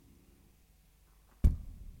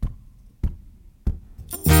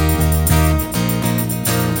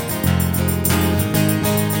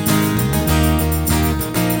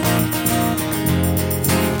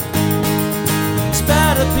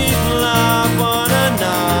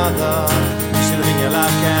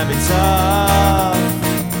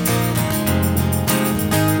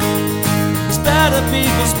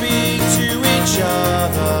people speak to each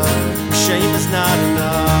other, shame is not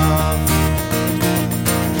enough.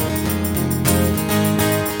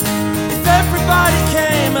 If everybody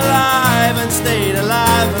came alive and stayed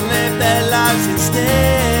alive and lived their lives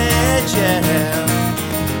instead, yeah.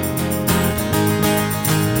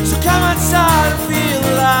 So come outside and feel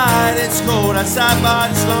the light. It's cold outside but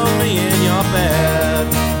it's lonely in your bed.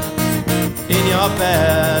 In your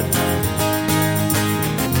bed.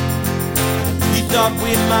 You thought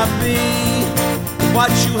we might be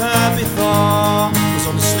what you heard before was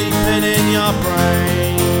only sleeping in your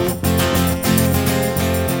brain.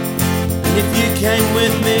 And if you came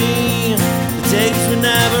with me, the days would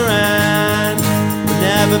never end, would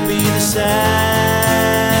never be the same.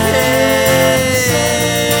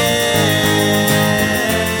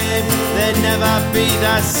 They'd never be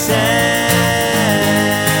the same.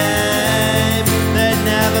 They'd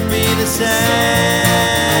never be the same.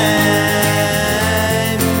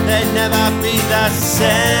 They'd never be the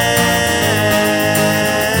same.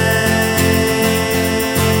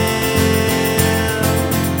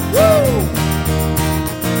 Woo!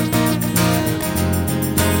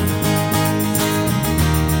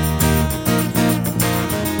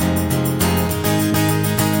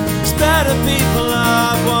 It's better people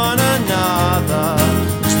love one another,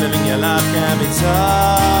 'cause living your life can be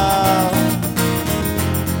tough.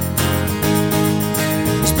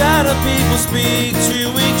 It's better people speak to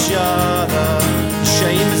each other,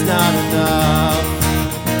 shame is not enough.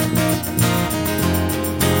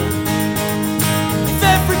 If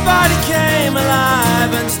everybody came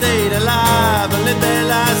alive and stayed alive and lived their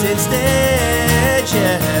lives instead,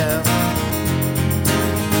 yeah.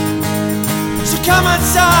 So come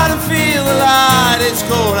outside and feel the light. It's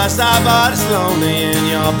cold outside but it's lonely in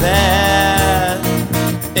your bed.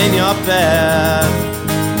 In your bed.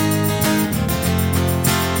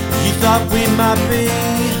 You thought we might be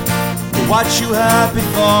what you heard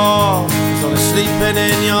before was only sleeping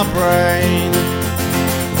in your brain.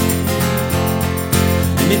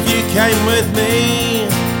 And if you came with me,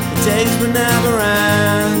 the days would never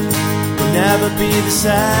end, would never be the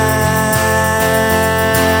same.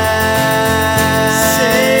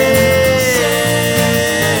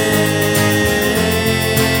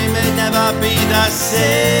 They'd never be the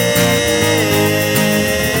same.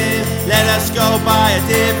 Let us go by a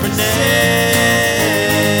different name.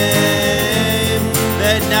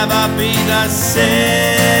 They'd never be the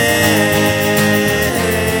same.